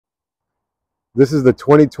This is the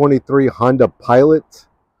 2023 Honda Pilot,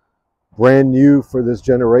 brand new for this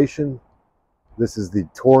generation. This is the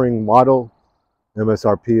touring model.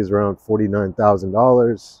 MSRP is around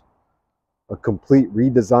 $49,000. A complete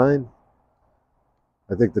redesign.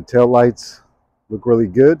 I think the taillights look really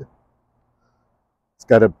good. It's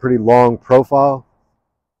got a pretty long profile.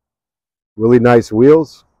 Really nice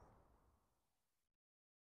wheels.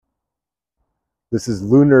 This is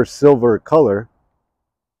lunar silver color.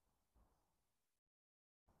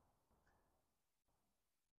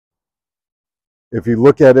 If you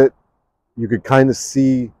look at it, you could kind of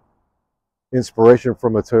see inspiration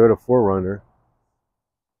from a Toyota 4Runner.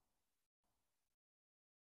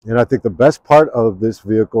 And I think the best part of this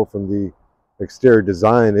vehicle from the exterior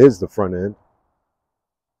design is the front end.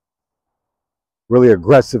 Really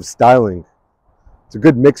aggressive styling. It's a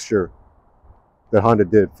good mixture that Honda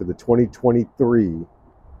did for the 2023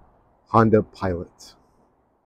 Honda Pilot.